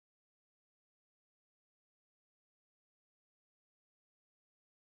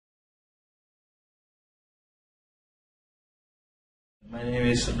My name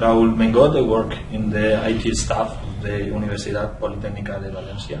is Raul Mengod. I work in the IT staff of the Universitat Politècnica de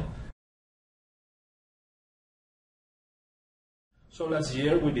València. So last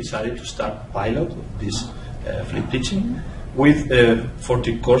year we decided to start a pilot of this flip teaching with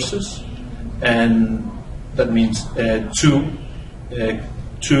 40 courses, and that means two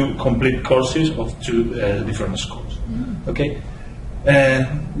complete courses of two different schools. Okay,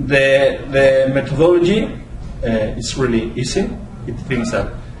 the methodology is really easy. It means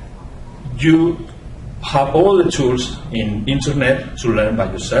that you have all the tools in internet to learn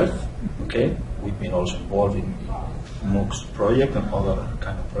by yourself. Okay, we've been also involved in MOOCs project and other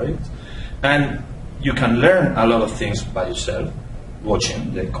kind of projects, and you can learn a lot of things by yourself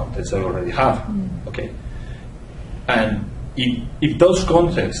watching the contents that you already have. Okay, and if those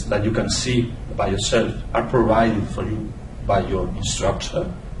contents that you can see by yourself are provided for you by your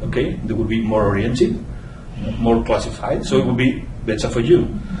instructor, okay, they will be more oriented, more classified, so it will be better for you.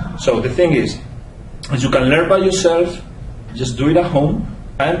 So the thing is, as you can learn by yourself, just do it at home,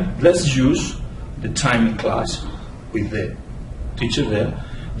 and let's use the time in class with the teacher there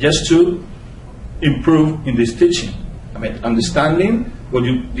just to improve in this teaching. I mean, understanding what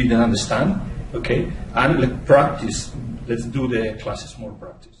you didn't understand, okay, and let's practice. Let's do the classes more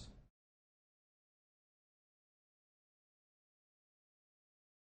practice.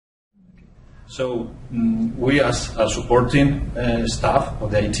 So we as a supporting staff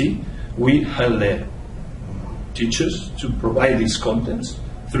of the IT, we help the teachers to provide these contents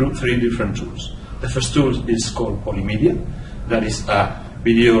through 3 different tools. The first tool is called Polymedia. That is a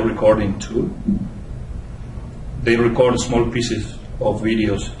video recording tool. They record small pieces of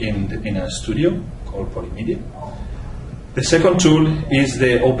videos in a studio called Polymedia. The second tool is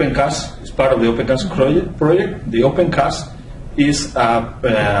the Opencast. It's part of the Opencast project. The Opencast is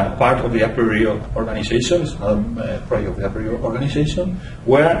a part of the Apereo organization. It's a project of the Apereo organization,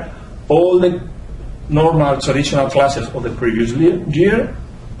 where all the normal traditional classes of the previous year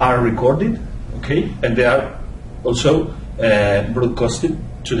are recorded, okay, and they are also broadcasted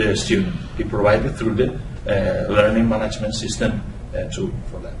to the student. They provided through the learning management system tool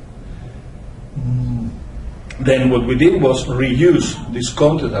for them. Then what we did was reuse this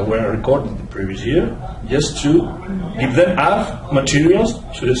content that were recorded the previous year, just to give them add materials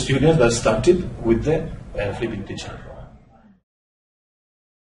to the students that started with the flipping teaching.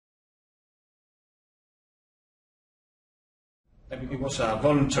 It was a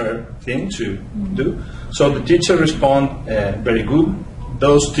voluntary thing to do, so the teacher respond very good.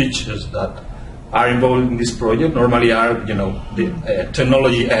 Those teachers that are involved in this project normally are, the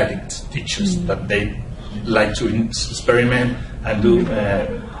technology addict teachers that they like to experiment and do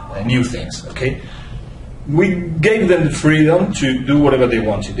new things. Okay, we gave them the freedom to do whatever they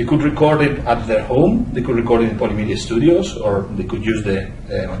wanted. They could record it at their home, they could record it in Polymedia Studios, or they could use the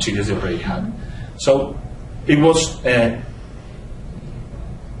materials they already had. So it was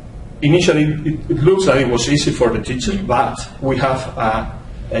initially it looks like it was easy for the teachers, but we have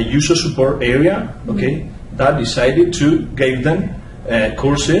a user support area, okay, that decided to give them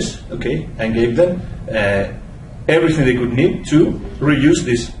courses, okay, and gave them everything they could need to reuse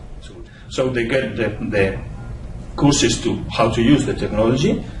this tool. So they get the courses to how to use the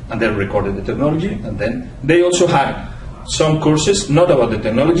technology, and they recorded the technology, and then they also had some courses not about the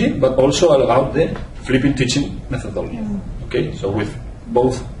technology, but also about the flipping teaching methodology. Okay, so with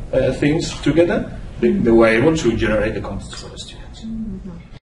both things together, they were able to generate the content for the students.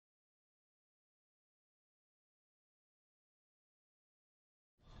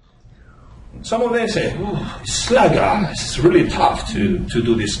 Some of them say, it's really tough to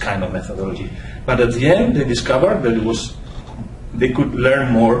do this kind of methodology. But at the end, they discovered that they could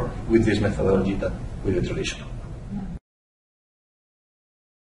learn more with this methodology than with the traditional.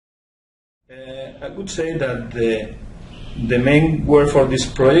 I would say that the main word for this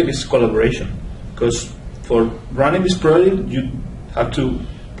project is collaboration. Because for running this project, you have to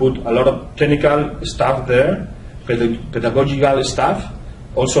put a lot of technical staff there, pedagogical staff,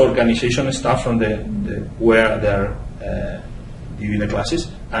 also organization staff from where they are giving the classes,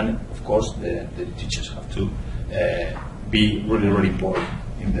 and of course the teachers have to be really involved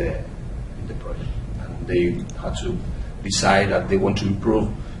in the project, and they have to decide that they want to improve.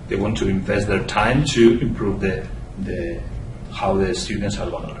 They want to invest their time to improve how the students are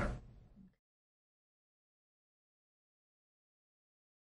going to learn.